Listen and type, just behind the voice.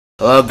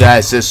Hello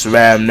guys, this is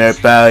Ram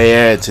Nerdpal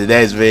here. In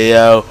today's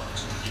video,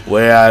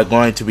 we are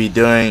going to be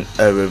doing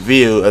a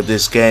review of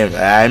this game.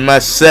 I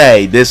must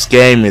say, this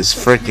game is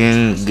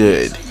freaking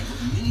good.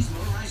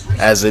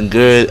 As in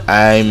good,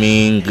 I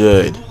mean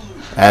good.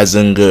 As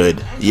in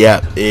good.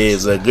 Yep, it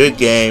is a good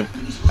game.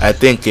 I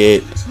think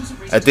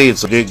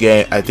it's a good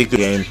game. I think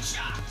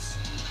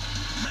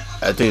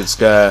it's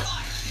gonna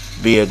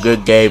be a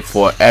good game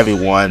for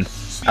everyone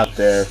out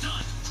there,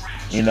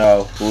 you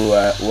know, who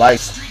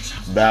likes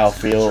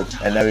Battlefield,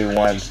 and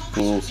everyone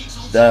who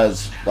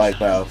does like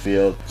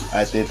Battlefield.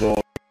 I think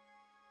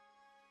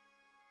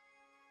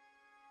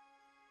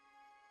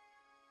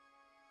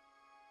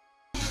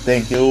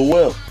it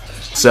will.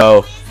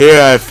 So here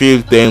are a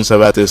few things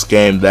about this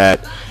game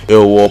that it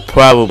will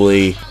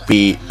probably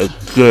be a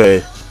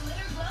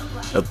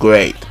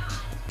great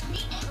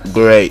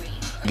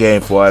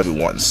game for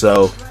everyone.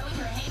 So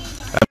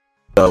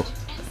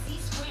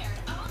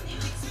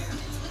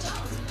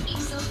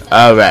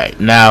alright,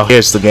 now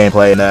here's the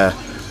gameplay, and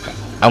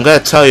I'm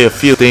gonna tell you a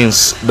few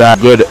things that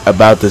are good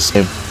about this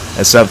game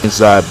and some things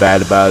that are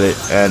bad about it.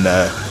 And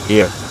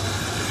here,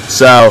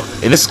 so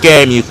in this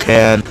game you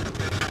can,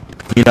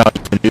 you can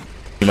pretty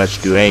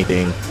much do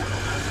anything.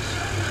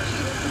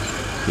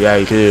 Yeah,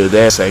 you can do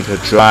this, and you can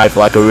drive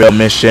like a real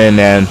mission,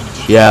 and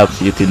yeah,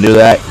 you can do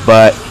that.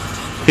 But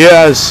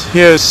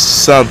here's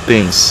some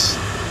things.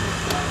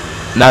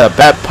 Now the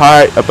bad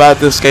part about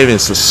this game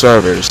is the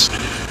servers.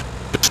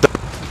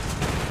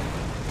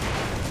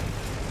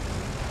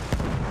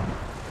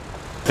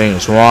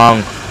 Things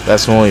wrong.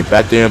 That's the only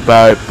bad thing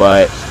about it,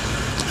 but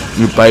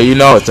you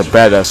know it's a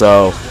beta,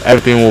 so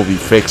everything will be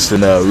fixed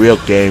in a real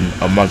game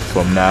a month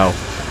from now.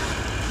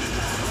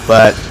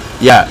 But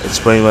yeah, it's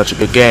pretty much a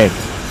good game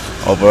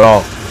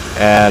overall,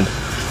 and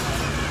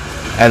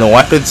the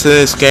weapons in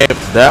this game,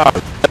 they are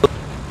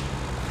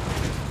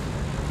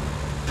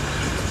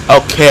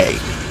okay,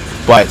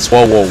 but it's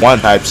World War I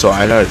type, so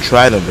I never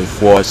tried them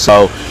before,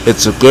 so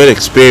it's a good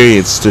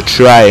experience to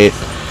try it.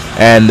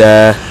 And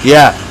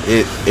yeah,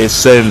 it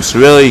seems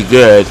really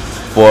good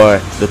for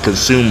the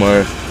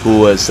consumer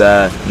who is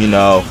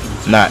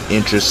not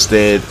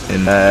interested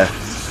in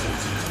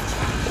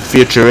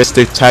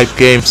futuristic type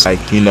games, like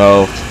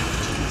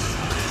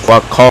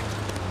what call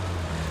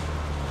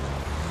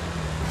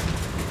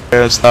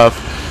and stuff.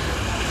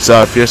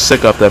 So if you're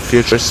sick of the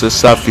futuristic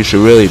stuff, you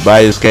should really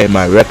buy this game.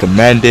 I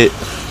recommend it,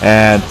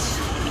 and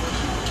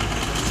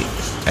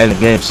the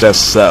game's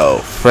just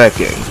so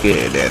freaking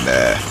good.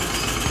 And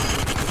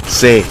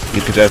see,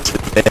 you can just do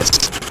this.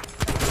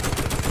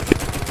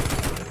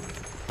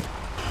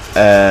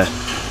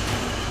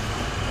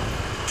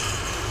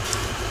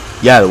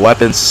 Yeah, the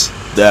weapons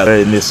that are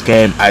in this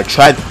game, I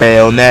tried the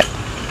bayonet,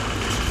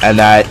 and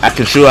I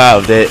can shoot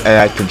out of it, and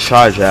I can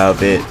charge out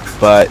of it,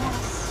 but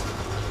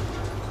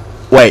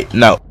wait,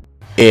 no,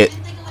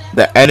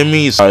 the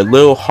enemies are a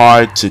little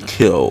hard to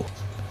kill,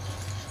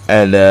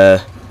 and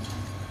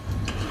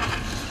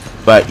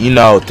but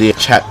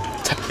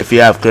if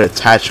you have good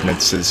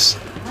attachments, it's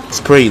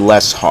pretty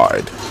less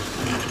hard.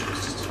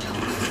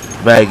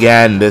 But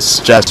again, this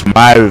is just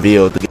my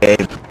review of the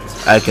game.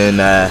 I can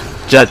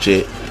judge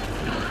it.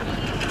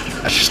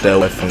 I should stay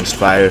away from this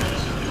fire.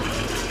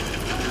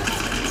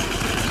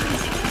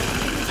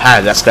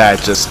 Ha, this guy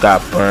just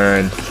got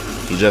burned.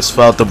 He just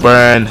felt the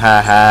burn.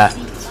 Haha.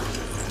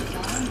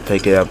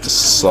 Pick it up, the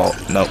salt.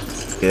 Nope.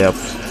 Pick it up.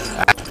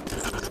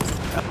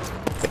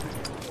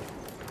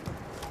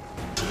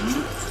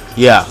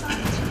 Yeah.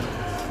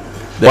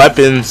 The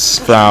weapons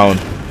found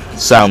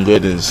sound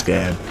good in this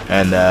game,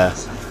 and the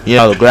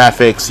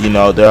graphics,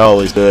 they're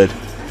always good,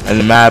 and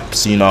the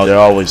maps, they're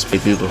always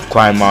big. You can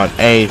climb on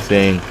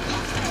anything.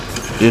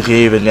 You can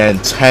even get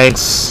in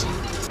tanks.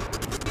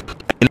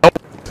 This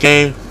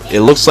game,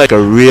 it looks like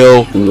a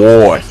real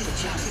war.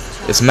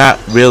 It's not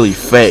really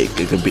fake.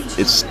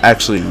 It's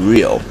actually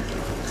real,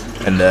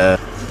 and I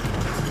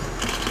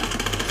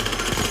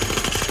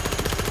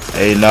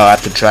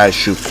could try to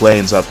shoot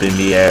planes up in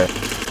the air.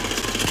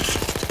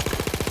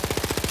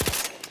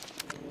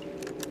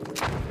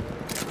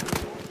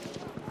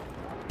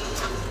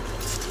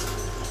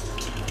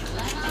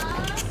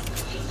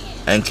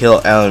 And kill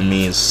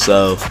enemies,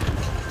 so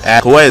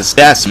away its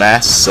gas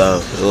mask,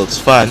 so it looks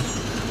fun.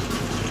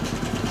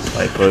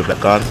 Like, put it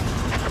back on.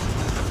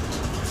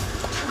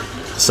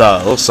 So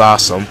it looks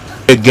awesome.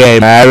 Good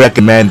game. I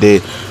recommend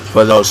it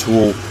for those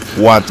who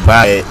want to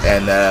buy it,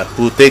 and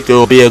who think it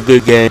will be a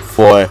good game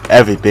for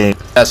everything.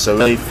 That's a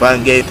really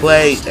fun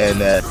gameplay,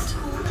 and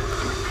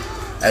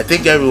I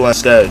think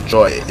everyone's gonna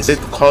enjoy it. Is it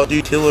Call of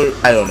Duty Killer?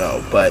 I don't know,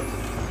 but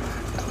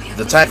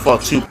the Titanfall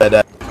 2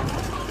 beta.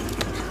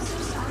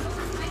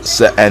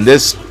 So, and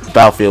this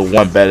Battlefield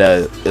 1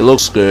 beta, it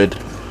looks good.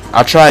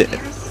 I'll try it,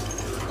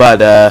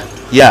 but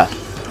yeah,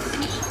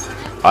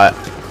 I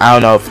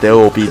don't know if there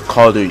will be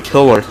Call of Duty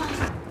Killer.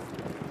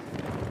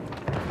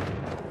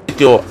 It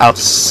will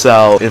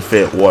outsell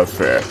Infinite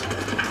Warfare.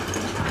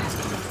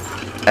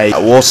 And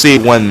we'll see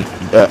when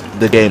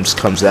the games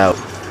comes out.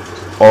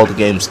 All the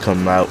games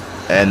come out,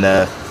 and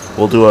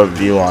we'll do a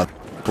review on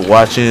for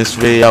watching this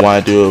video. I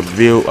want to do a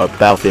review of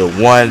Battlefield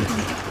 1,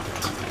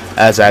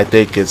 as I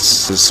think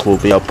this will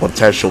be a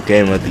potential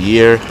game of the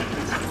year,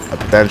 a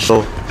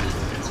potential.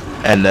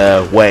 And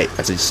wait,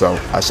 I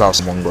saw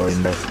someone go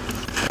in there.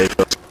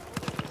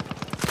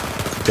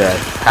 Okay,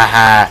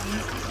 haha,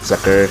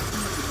 sucker.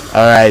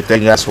 Alright,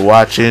 thank you guys for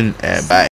watching, and bye.